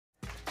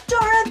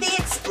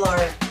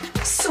Explorer.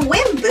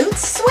 Swim,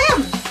 Boots,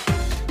 swim!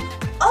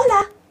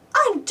 Hola,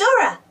 I'm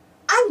Dora.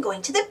 I'm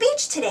going to the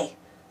beach today.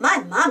 My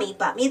mommy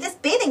bought me this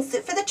bathing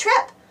suit for the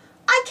trip.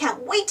 I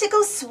can't wait to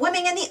go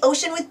swimming in the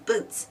ocean with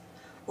Boots.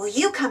 Will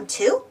you come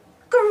too?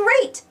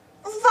 Great!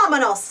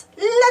 Vámonos!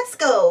 Let's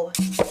go!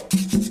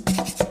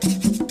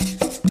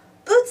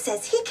 Boots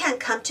says he can't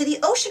come to the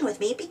ocean with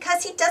me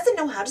because he doesn't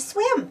know how to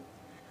swim.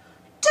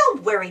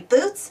 Don't worry,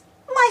 Boots.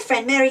 My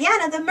friend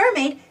Mariana the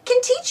mermaid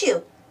can teach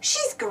you.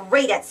 She's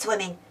great at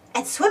swimming,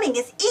 and swimming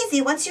is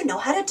easy once you know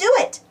how to do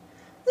it.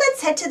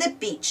 Let's head to the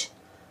beach.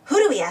 Who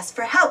do we ask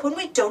for help when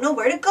we don't know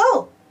where to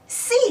go?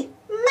 See,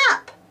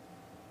 map.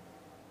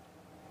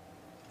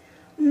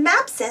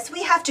 Map says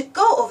we have to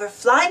go over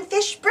Flying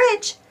Fish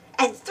Bridge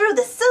and through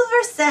the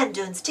silver sand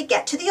dunes to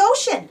get to the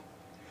ocean.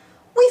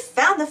 We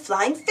found the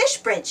Flying Fish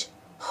Bridge.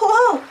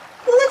 Whoa,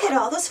 look at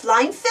all those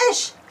flying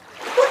fish.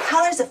 What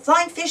colors of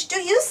flying fish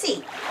do you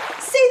see?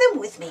 Say them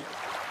with me.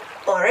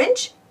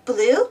 Orange,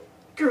 blue,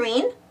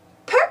 green,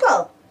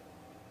 purple.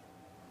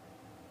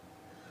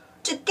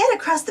 To get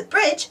across the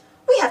bridge,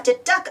 we have to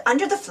duck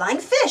under the flying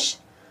fish.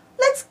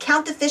 Let's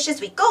count the fish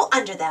as we go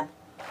under them.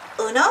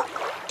 Uno,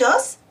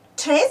 dos,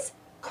 tres,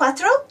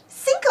 cuatro,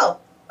 cinco.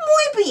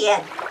 Muy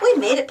bien. We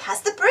made it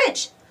past the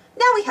bridge.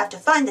 Now we have to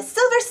find the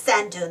silver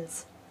sand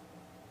dunes.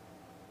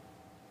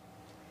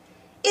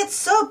 It's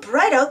so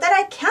bright out that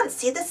I can't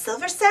see the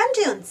silver sand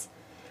dunes.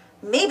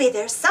 Maybe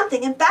there's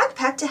something in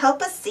backpack to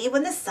help us see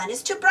when the sun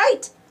is too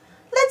bright.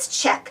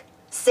 Let's check.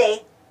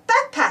 Say,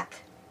 backpack.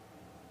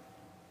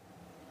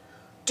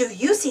 Do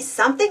you see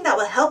something that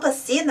will help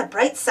us see in the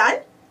bright sun?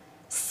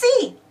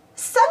 See,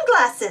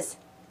 sunglasses.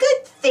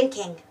 Good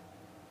thinking.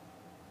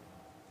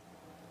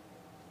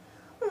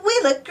 We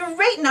look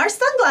great in our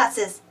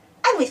sunglasses,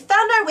 and we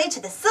found our way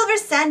to the silver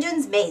sand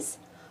dunes maze.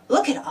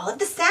 Look at all of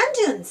the sand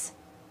dunes.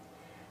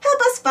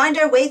 Help us find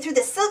our way through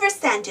the silver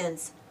sand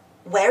dunes.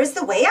 Where is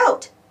the way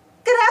out?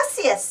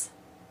 Gracias.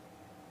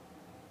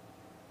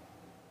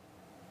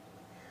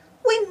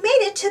 We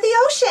made it to the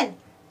ocean,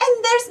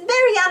 and there's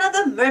Mariana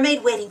the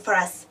mermaid waiting for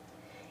us.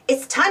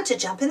 It's time to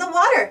jump in the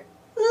water.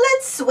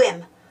 Let's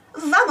swim.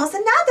 Vamos a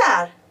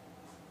nadar.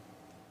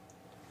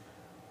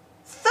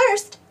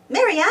 First,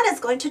 Mariana is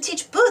going to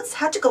teach Boots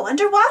how to go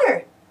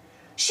underwater.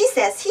 She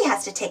says he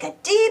has to take a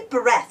deep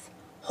breath,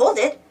 hold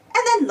it,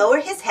 and then lower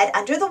his head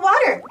under the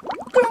water.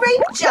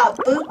 Great job,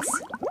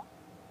 Boots!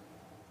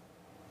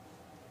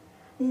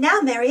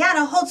 Now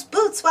Mariana holds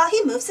Boots while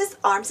he moves his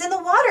arms in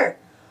the water.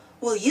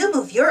 Will you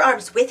move your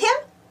arms with him?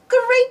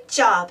 Great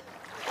job!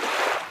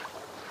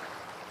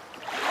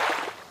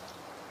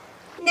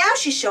 Now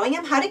she's showing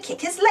him how to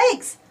kick his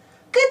legs.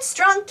 Good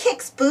strong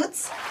kicks,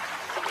 Boots.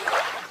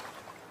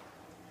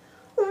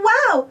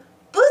 Wow!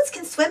 Boots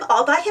can swim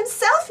all by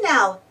himself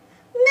now.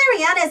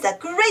 Mariana is a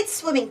great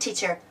swimming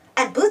teacher,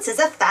 and Boots is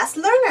a fast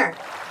learner.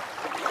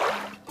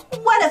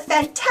 What a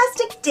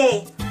fantastic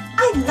day!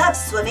 I love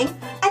swimming,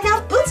 and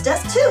now Boots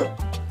does too.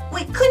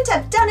 We couldn't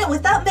have done it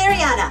without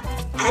Mariana.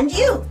 And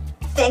you.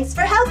 Thanks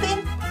for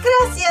helping.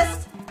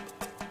 Gracias.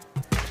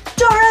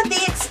 Dora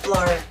the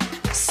Explorer.